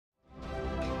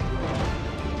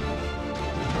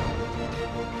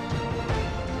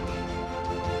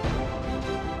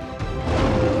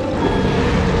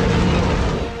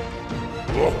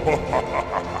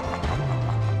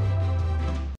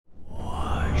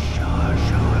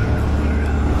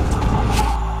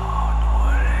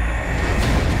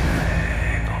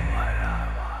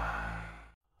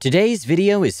Today's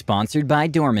video is sponsored by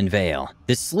Dormenvale,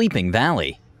 the Sleeping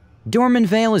Valley.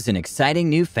 Dormenvale is an exciting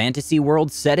new fantasy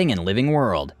world setting and living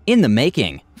world in the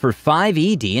making for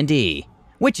 5e D&D,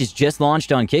 which is just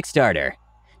launched on Kickstarter.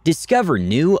 Discover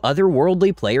new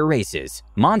otherworldly player races,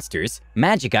 monsters,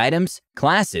 magic items,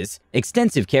 classes,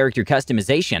 extensive character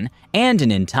customization, and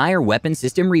an entire weapon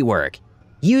system rework.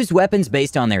 Use weapons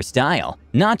based on their style,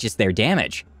 not just their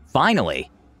damage.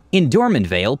 Finally! In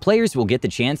Dormenvale, players will get the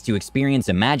chance to experience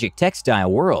a magic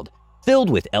textile world filled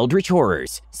with eldritch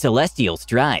horrors, celestial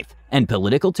strife, and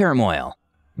political turmoil.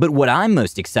 But what I'm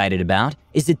most excited about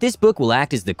is that this book will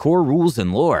act as the core rules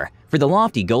and lore for the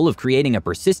lofty goal of creating a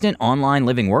persistent online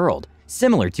living world,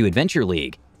 similar to Adventure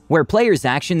League, where players'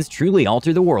 actions truly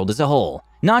alter the world as a whole,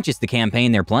 not just the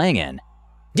campaign they're playing in.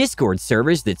 Discord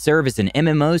servers that serve as an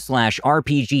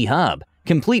MMO/RPG hub,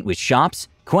 complete with shops,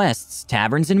 quests,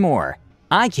 taverns, and more.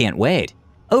 I can't wait.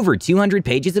 Over 200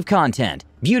 pages of content,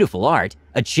 beautiful art,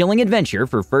 a chilling adventure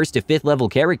for 1st to 5th level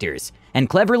characters, and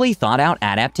cleverly thought out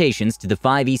adaptations to the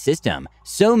 5e system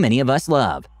so many of us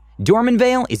love.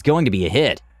 Dormenvale is going to be a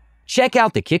hit. Check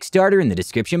out the Kickstarter in the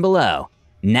description below.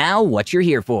 Now what you're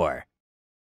here for.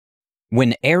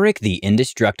 When Eric the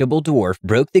Indestructible Dwarf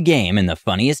broke the game in the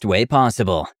funniest way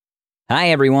possible. Hi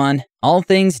everyone, All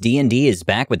Things D&D is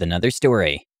back with another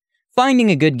story.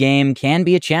 Finding a good game can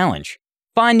be a challenge.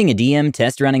 Finding a DM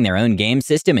test running their own game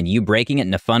system and you breaking it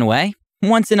in a fun way?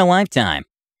 Once in a lifetime.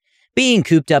 Being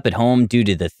cooped up at home due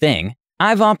to the thing,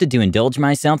 I've opted to indulge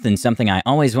myself in something I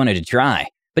always wanted to try,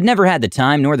 but never had the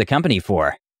time nor the company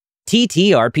for.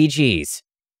 TTRPGs.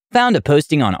 Found a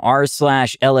posting on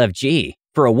r/LFG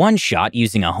for a one-shot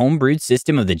using a homebrewed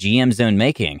system of the GM's own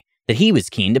making that he was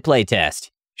keen to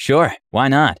playtest. Sure, why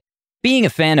not? Being a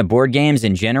fan of board games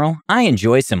in general, I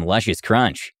enjoy some luscious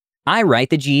crunch. I write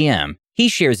the GM. He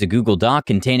shares a Google Doc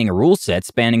containing a rule set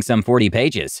spanning some 40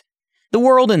 pages. The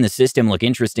world and the system look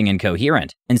interesting and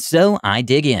coherent, and so I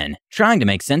dig in, trying to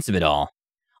make sense of it all.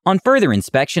 On further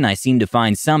inspection, I seem to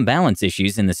find some balance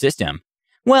issues in the system.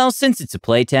 Well, since it's a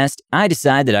playtest, I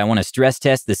decide that I want to stress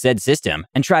test the said system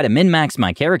and try to min-max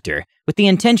my character with the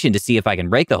intention to see if I can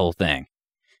break the whole thing.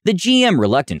 The GM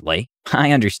reluctantly,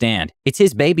 I understand, it's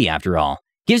his baby after all,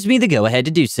 gives me the go-ahead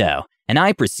to do so, and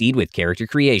I proceed with character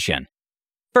creation.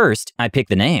 First, I pick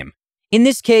the name. In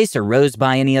this case, a rose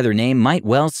by any other name might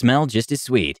well smell just as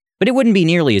sweet, but it wouldn't be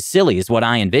nearly as silly as what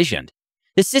I envisioned.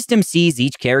 The system sees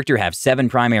each character have 7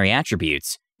 primary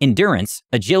attributes: endurance,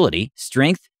 agility,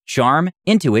 strength, charm,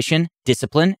 intuition,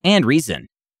 discipline, and reason.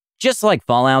 Just like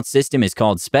Fallout's system is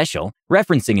called Special,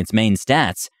 referencing its main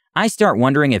stats, I start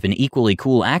wondering if an equally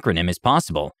cool acronym is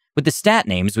possible with the stat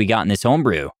names we got in this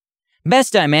homebrew.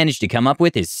 Best I managed to come up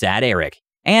with is Sad Eric.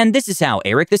 And this is how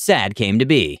Eric the Sad came to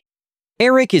be.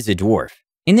 Eric is a dwarf.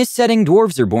 In this setting,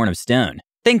 dwarves are born of stone.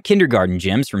 Think kindergarten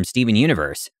gems from Steven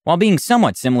Universe, while being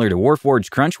somewhat similar to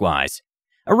Warforged crunch-wise.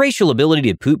 A racial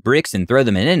ability to poop bricks and throw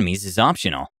them at enemies is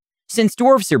optional. Since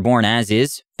dwarfs are born as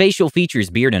is, facial features,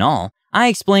 beard and all, I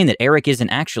explain that Eric isn't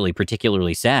actually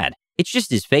particularly sad. It's just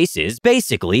his face is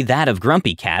basically that of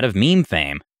Grumpy Cat of meme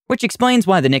fame, which explains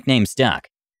why the nickname stuck.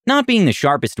 Not being the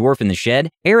sharpest dwarf in the shed,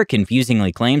 Eric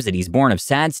confusingly claims that he's born of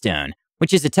sadstone,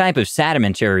 which is a type of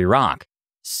sedimentary rock.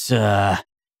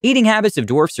 Eating habits of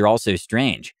dwarfs are also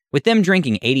strange, with them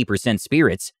drinking 80%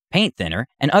 spirits, paint thinner,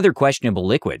 and other questionable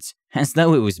liquids, as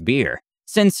though it was beer,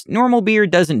 since normal beer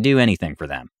doesn't do anything for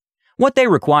them. What they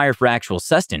require for actual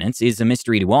sustenance is a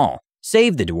mystery to all,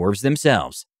 save the dwarves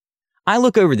themselves. I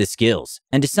look over the skills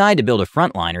and decide to build a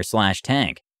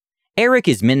frontliner/tank. Eric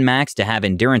is min-maxed to have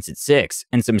endurance at 6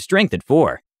 and some strength at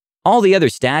 4. All the other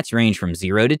stats range from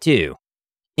 0 to 2.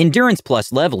 Endurance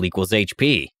plus level equals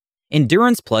HP.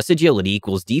 Endurance plus agility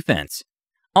equals defense.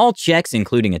 All checks,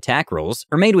 including attack rolls,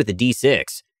 are made with a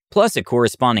D6, plus a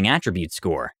corresponding attribute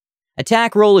score.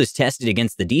 Attack roll is tested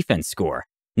against the defense score.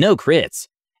 No crits.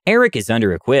 Eric is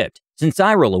under-equipped, since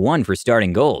I roll a 1 for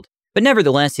starting gold, but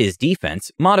nevertheless his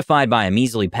defense, modified by a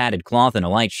measly padded cloth and a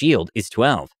light shield, is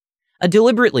 12. A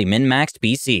deliberately min-maxed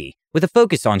PC, with a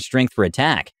focus on strength for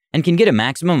attack, and can get a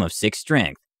maximum of 6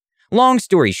 strength. Long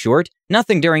story short,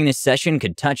 nothing during this session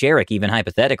could touch Eric even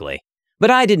hypothetically.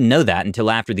 But I didn't know that until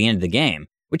after the end of the game,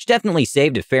 which definitely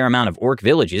saved a fair amount of orc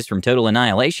villages from total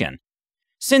annihilation.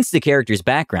 Since the character's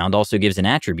background also gives an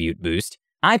attribute boost,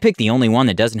 I picked the only one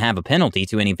that doesn't have a penalty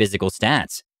to any physical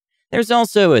stats. There's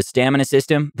also a stamina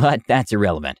system, but that's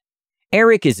irrelevant.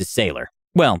 Eric is a sailor.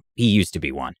 Well, he used to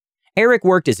be one. Eric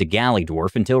worked as a galley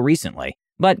dwarf until recently,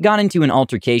 but got into an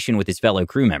altercation with his fellow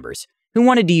crew members, who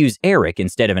wanted to use Eric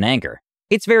instead of an anchor.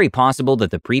 It's very possible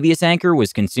that the previous anchor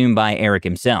was consumed by Eric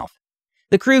himself.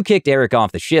 The crew kicked Eric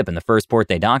off the ship in the first port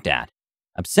they docked at.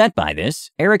 Upset by this,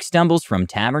 Eric stumbles from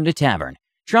tavern to tavern,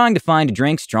 trying to find a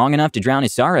drink strong enough to drown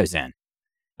his sorrows in.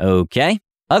 Okay,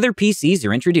 other PCs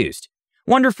are introduced.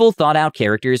 Wonderful, thought-out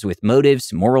characters with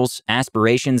motives, morals,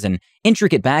 aspirations, and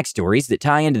intricate backstories that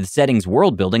tie into the setting's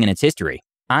world building and its history.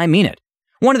 I mean it.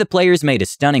 One of the players made a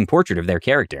stunning portrait of their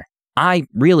character. I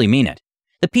really mean it.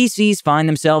 The PCs find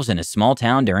themselves in a small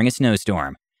town during a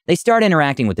snowstorm. They start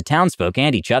interacting with the townsfolk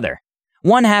and each other.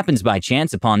 One happens by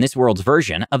chance upon this world's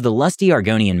version of the lusty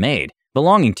Argonian maid,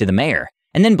 belonging to the mayor,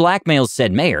 and then blackmails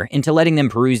said mayor into letting them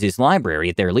peruse his library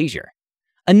at their leisure.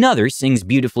 Another sings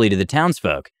beautifully to the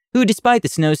townsfolk, who despite the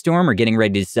snowstorm are getting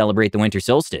ready to celebrate the winter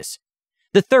solstice.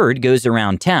 The third goes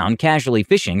around town casually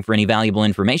fishing for any valuable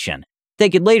information they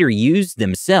could later use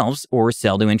themselves or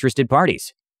sell to interested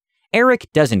parties. Eric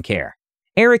doesn't care.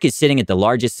 Eric is sitting at the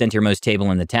largest centermost table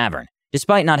in the tavern,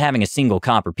 despite not having a single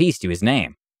copper piece to his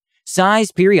name.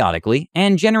 Sighs periodically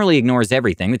and generally ignores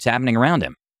everything that's happening around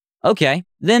him. Okay,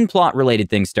 then plot-related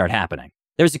things start happening.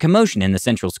 There's a commotion in the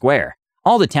central square.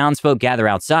 All the townsfolk gather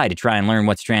outside to try and learn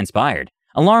what's transpired,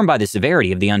 alarmed by the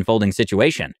severity of the unfolding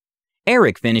situation.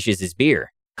 Eric finishes his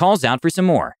beer, calls out for some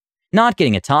more. Not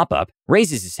getting a top-up,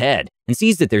 raises his head, and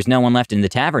sees that there's no one left in the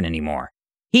tavern anymore.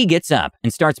 He gets up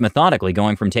and starts methodically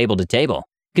going from table to table,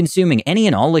 consuming any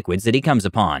and all liquids that he comes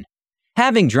upon.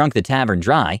 Having drunk the tavern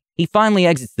dry, he finally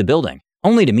exits the building,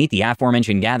 only to meet the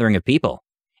aforementioned gathering of people.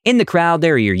 In the crowd,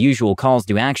 there are your usual calls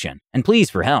to action and pleas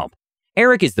for help.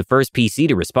 Eric is the first PC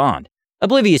to respond,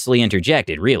 obliviously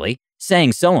interjected, really,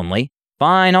 saying solemnly,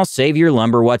 "Fine, I'll save your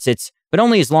lumber, whatsits, but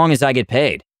only as long as I get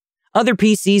paid." Other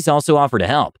PCs also offer to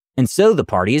help, and so the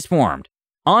party is formed.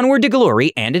 Onward to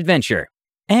glory and adventure.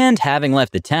 And having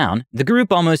left the town, the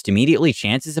group almost immediately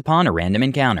chances upon a random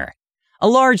encounter. A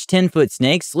large 10-foot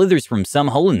snake slithers from some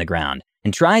hole in the ground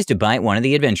and tries to bite one of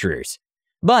the adventurers.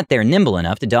 But they're nimble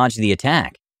enough to dodge the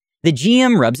attack. The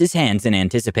GM rubs his hands in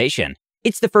anticipation.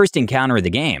 It's the first encounter of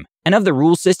the game, and of the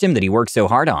rule system that he worked so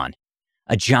hard on.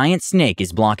 A giant snake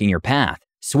is blocking your path,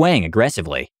 swaying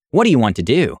aggressively. What do you want to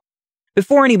do?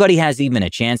 Before anybody has even a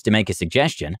chance to make a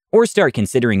suggestion or start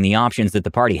considering the options that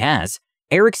the party has,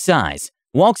 Eric sighs,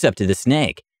 walks up to the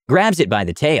snake, grabs it by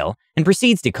the tail, and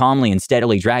proceeds to calmly and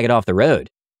steadily drag it off the road.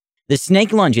 The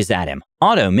snake lunges at him,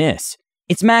 auto miss.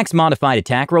 Its max modified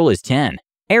attack roll is 10.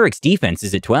 Eric's defense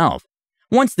is at 12.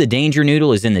 Once the danger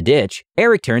noodle is in the ditch,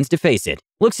 Eric turns to face it,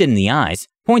 looks it in the eyes,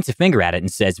 points a finger at it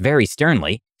and says very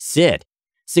sternly, "Sit,"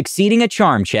 succeeding a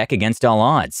charm check against all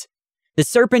odds. The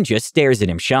serpent just stares at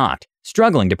him shocked,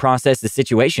 struggling to process the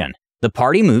situation. The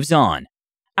party moves on.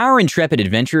 Our intrepid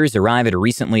adventurers arrive at a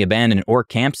recently abandoned orc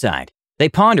campsite. They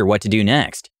ponder what to do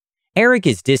next. Eric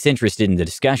is disinterested in the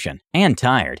discussion and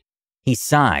tired. He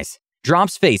sighs,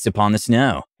 drops face upon the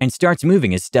snow, and starts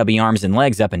moving his stubby arms and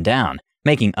legs up and down,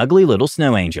 making ugly little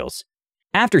snow angels.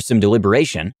 After some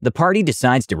deliberation, the party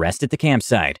decides to rest at the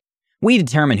campsite. We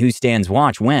determine who stands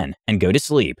watch when and go to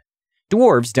sleep.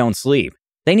 Dwarves don't sleep.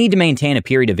 They need to maintain a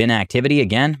period of inactivity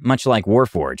again, much like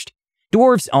Warforged.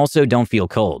 Dwarves also don't feel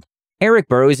cold. Eric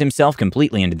burrows himself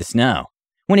completely into the snow.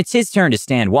 When it's his turn to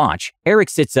stand watch,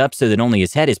 Eric sits up so that only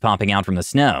his head is popping out from the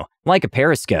snow, like a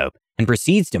periscope, and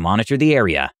proceeds to monitor the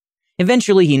area.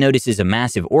 Eventually, he notices a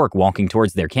massive orc walking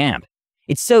towards their camp.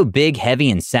 It's so big,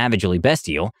 heavy, and savagely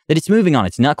bestial that it's moving on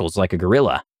its knuckles like a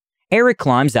gorilla. Eric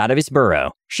climbs out of his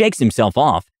burrow, shakes himself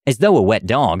off as though a wet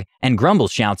dog, and Grumble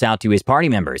shouts out to his party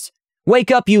members,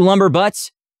 "Wake up, you lumber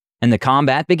butts!" And the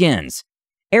combat begins.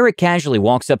 Eric casually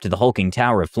walks up to the hulking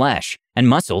tower of flesh and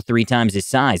muscle 3 times his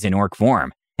size in orc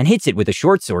form, and hits it with a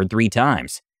short sword 3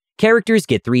 times. Characters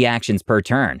get 3 actions per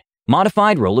turn.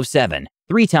 Modified roll of 7,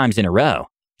 3 times in a row.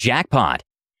 Jackpot.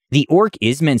 The orc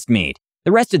is minced meat.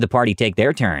 The rest of the party take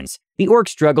their turns. The orc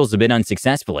struggles a bit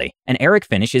unsuccessfully, and Eric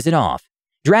finishes it off.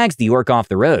 Drags the orc off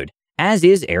the road, as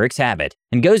is Eric's habit,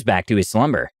 and goes back to his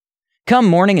slumber. Come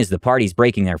morning, as the party's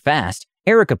breaking their fast,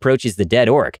 Eric approaches the dead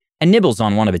orc and nibbles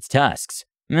on one of its tusks.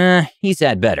 He's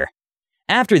had better.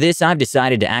 After this, I've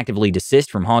decided to actively desist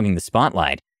from hogging the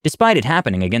spotlight, despite it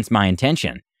happening against my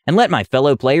intention, and let my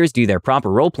fellow players do their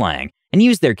proper role-playing and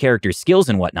use their character's skills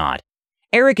and whatnot.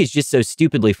 Eric is just so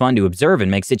stupidly fun to observe and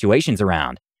make situations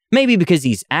around. Maybe because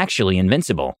he's actually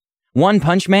invincible.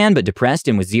 One-punch man but depressed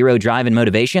and with 0 drive and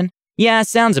motivation? Yeah,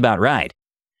 sounds about right.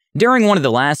 During one of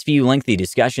the last few lengthy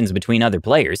discussions between other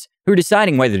players, who are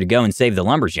deciding whether to go and save the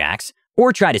lumberjacks,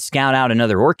 or try to scout out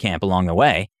another orc camp along the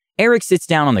way, Eric sits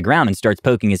down on the ground and starts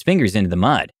poking his fingers into the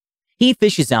mud. He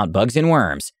fishes out bugs and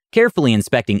worms, carefully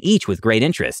inspecting each with great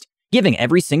interest, giving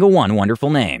every single one wonderful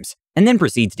names, and then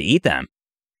proceeds to eat them.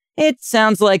 It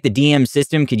sounds like the DM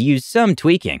system could use some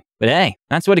tweaking, but hey,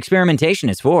 that's what experimentation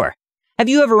is for. Have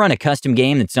you ever run a custom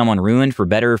game that someone ruined for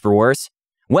better or for worse?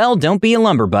 Well, don't be a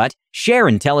lumberbutt. Share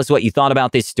and tell us what you thought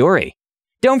about this story.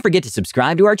 Don't forget to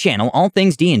subscribe to our channel, All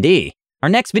Things D&D. Our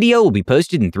next video will be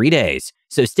posted in 3 days,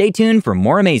 so stay tuned for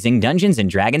more amazing Dungeons &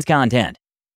 Dragons content.